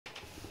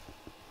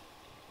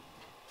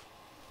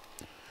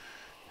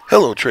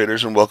Hello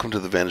traders, and welcome to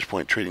the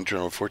VantagePoint Trading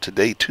Journal for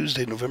today,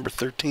 Tuesday, November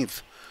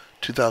 13th,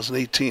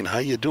 2018. How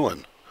you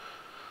doing?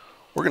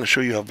 We're going to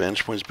show you how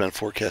VantagePoint's been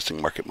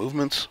forecasting market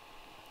movements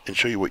and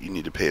show you what you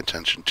need to pay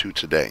attention to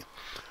today.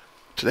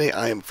 Today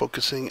I am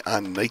focusing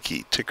on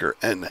Nike, ticker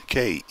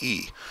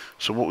NKE.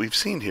 So what we've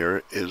seen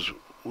here is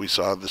we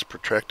saw this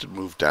protracted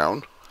move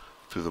down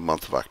through the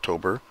month of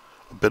October,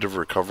 a bit of a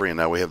recovery, and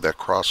now we have that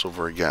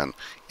crossover again,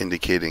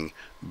 indicating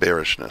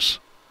bearishness.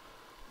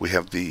 We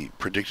have the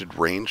predicted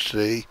range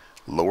today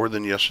lower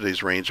than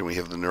yesterday's range, and we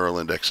have the neural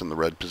index in the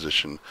red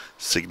position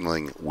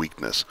signaling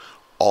weakness.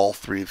 All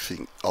three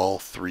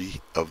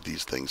of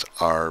these things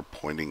are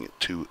pointing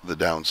to the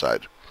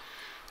downside.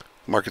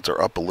 Markets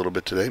are up a little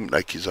bit today.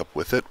 Nike's up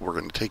with it. We're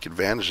going to take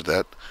advantage of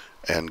that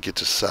and get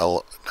to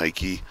sell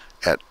Nike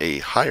at a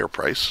higher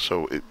price.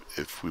 So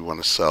if we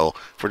want to sell,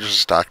 if we're just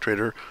a stock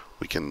trader,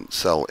 we can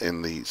sell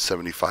in the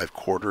 75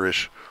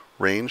 quarter-ish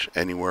range,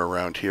 anywhere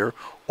around here.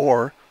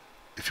 Or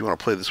if you want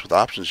to play this with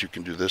options, you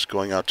can do this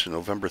going out to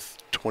November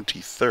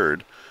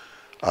 23rd,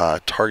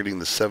 targeting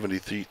the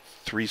 73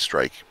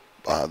 strike,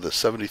 the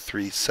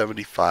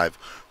 73.75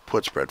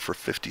 put spread for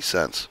 50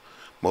 cents.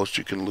 Most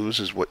you can lose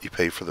is what you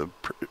pay for the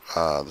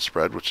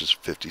spread, which is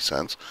 50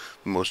 cents.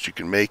 The most you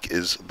can make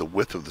is the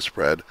width of the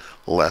spread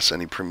less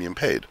any premium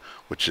paid,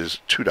 which is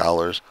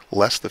 $2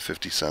 less the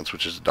 50 cents,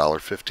 which is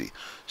 $1.50.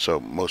 So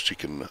most you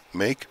can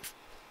make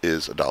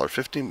is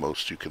 $1.50.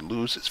 Most you can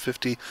lose is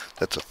 50.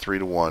 That's a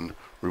 3-to-1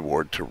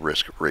 reward to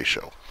risk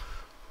ratio.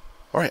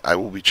 Alright, I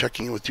will be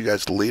checking in with you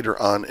guys later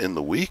on in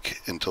the week.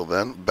 Until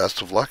then,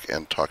 best of luck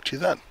and talk to you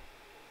then.